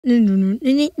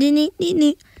Okay.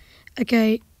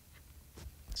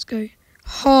 Let's go.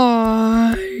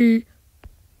 Hi.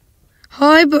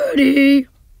 Hi, buddy.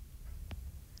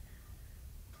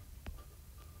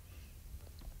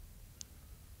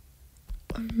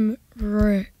 I'm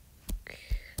Rick.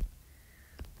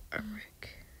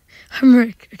 I'm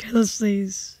Rick. Okay, let's see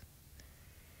this.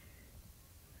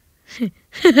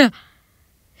 This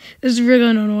is really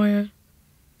annoying.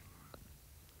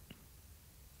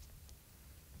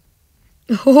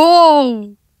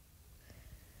 Oh!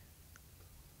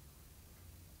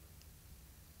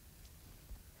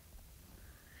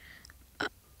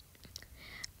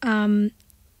 Oh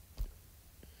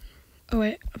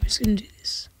wait, I'm just gonna do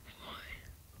this.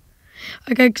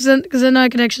 Okay, because then I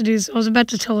can actually do this. I was about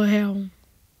to tell her how.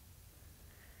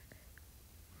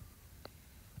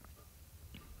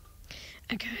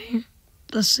 Okay,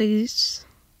 let's see this.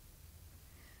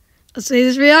 Let's see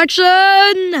this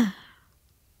reaction!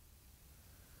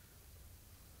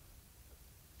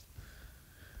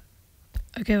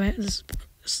 Okay, wait, let's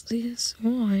see this.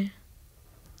 Why?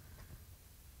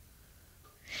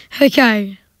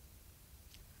 Okay.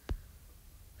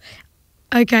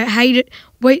 Okay, hated.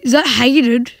 Wait, is that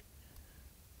hated?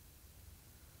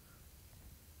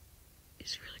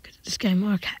 He's really good at this game.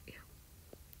 Okay.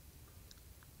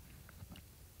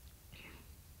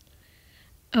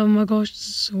 Oh my gosh, this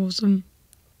is so awesome.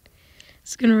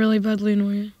 It's gonna really badly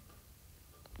annoy you.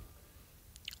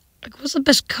 Like, what's the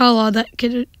best color that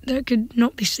could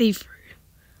not be see-through?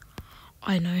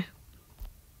 I know.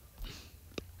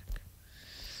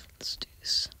 Let's do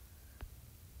this.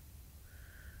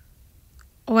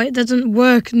 Oh wait, that doesn't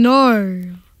work.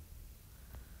 No.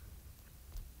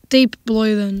 Deep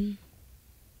blue then.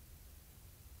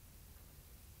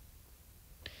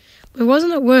 Wait, why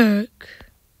doesn't it work?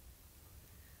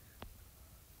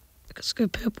 Let's go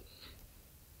purple.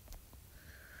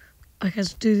 Okay,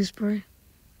 let's do this, bro.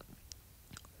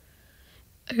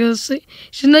 Okay, let's see.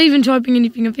 She's not even typing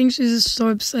anything. I think she's just so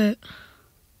upset.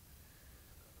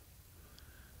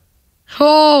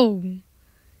 Oh!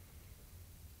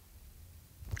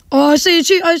 Oh, I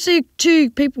see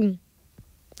two people.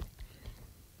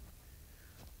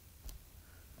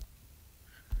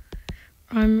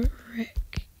 I'm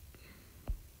Rick.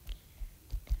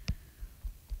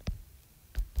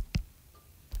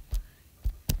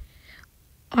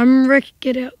 I'm Rick,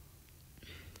 get out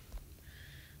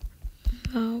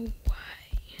the way.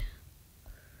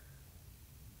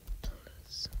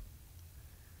 Please.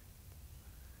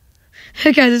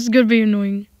 Okay, this is gonna be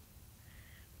annoying.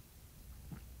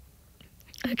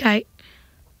 Okay.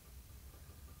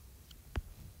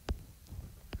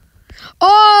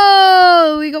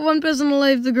 Oh, we got one person to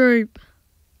leave the group.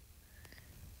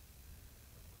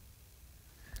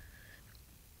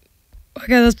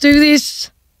 Okay, let's do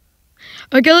this.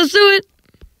 Okay, let's do it.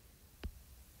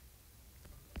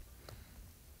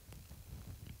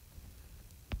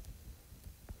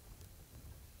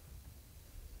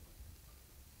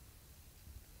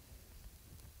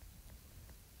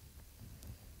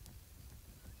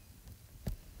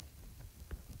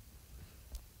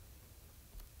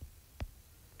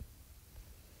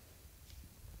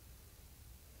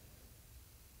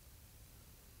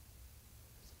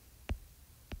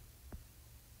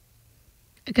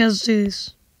 Okay, let's do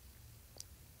this.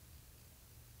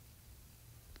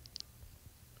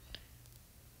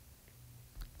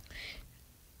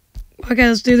 Okay,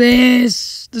 let's do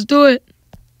this. Let's do it.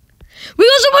 We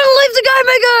got someone to leave the game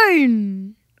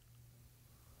again.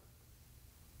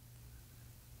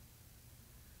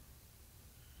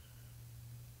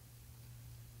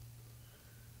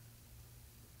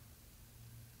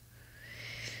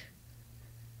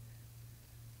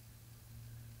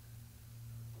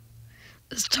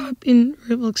 Let's type in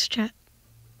Roblox chat.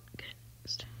 Okay,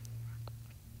 let's do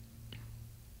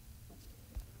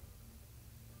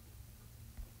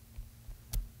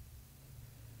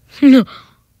it. No.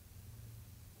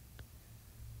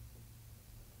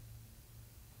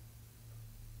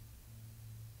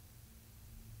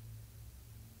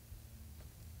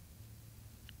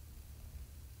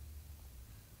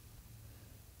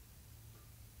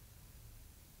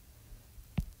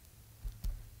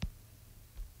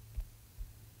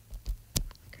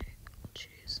 Okay, I'll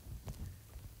choose.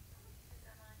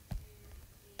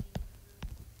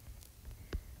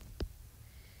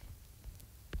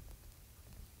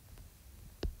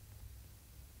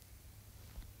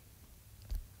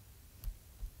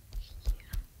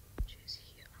 Choose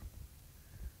here.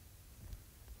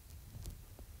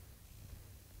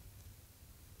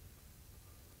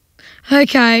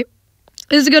 Okay,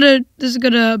 this is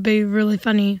gonna be really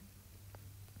funny.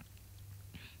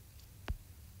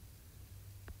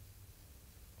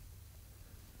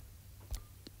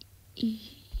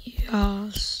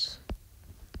 Yes.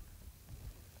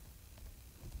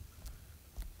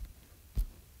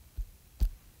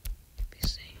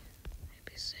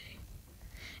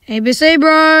 ABC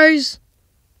bros.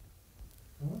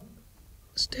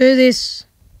 Let's do this.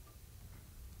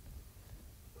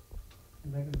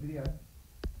 You making a video?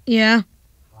 Yeah.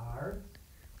 Hard.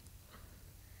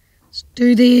 Let's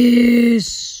do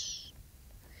this.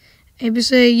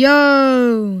 ABC,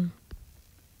 yo.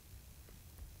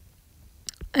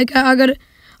 Okay, I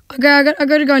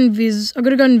gotta go in Viz. I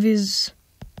gotta go in Viz.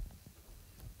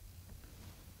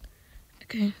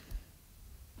 Okay.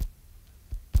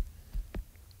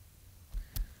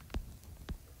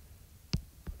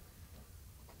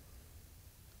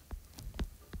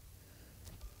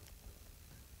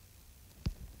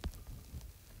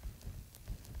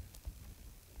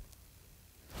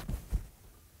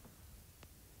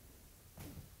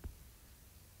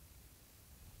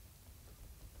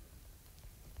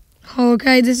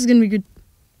 Okay, this is gonna be good.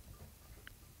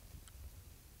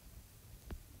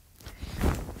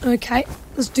 Okay,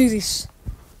 let's do this.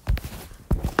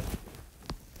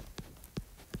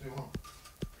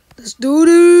 Let's do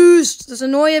this. Let's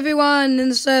annoy everyone in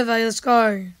the survey. Let's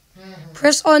go.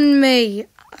 Press on me.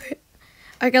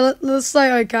 Okay, let's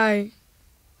say okay.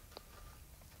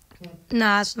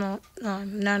 Nah, it's not.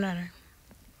 No.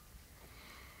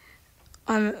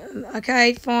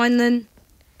 Okay, fine then.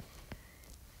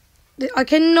 I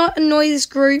cannot annoy this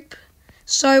group.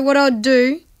 So what I'll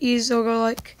do is I'll go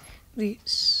like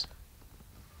this.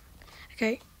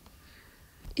 Okay.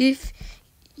 If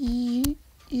you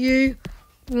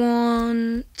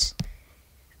want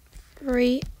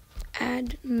free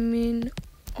admin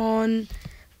on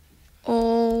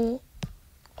all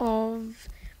of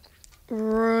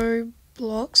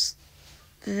Roblox,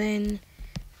 then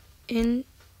enter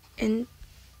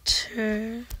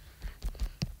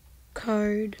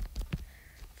code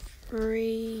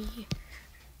free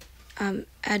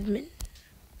admin.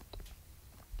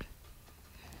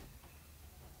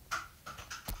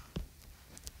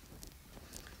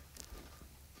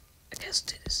 Okay, let's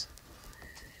do this.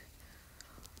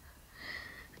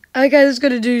 Okay, let's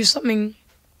gotta do something.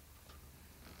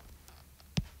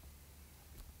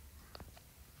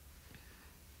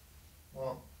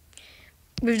 Well,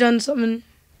 We've done something.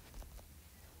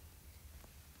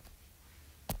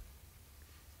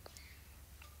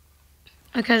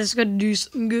 Okay, let's gotta do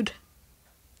something good.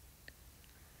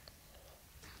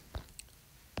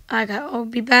 Okay, I'll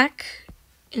be back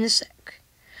in a sec.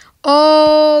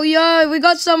 Oh, yo, we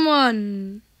got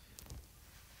someone.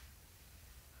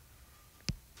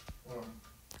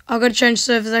 I've got to change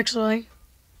servers actually.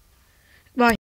 Bye.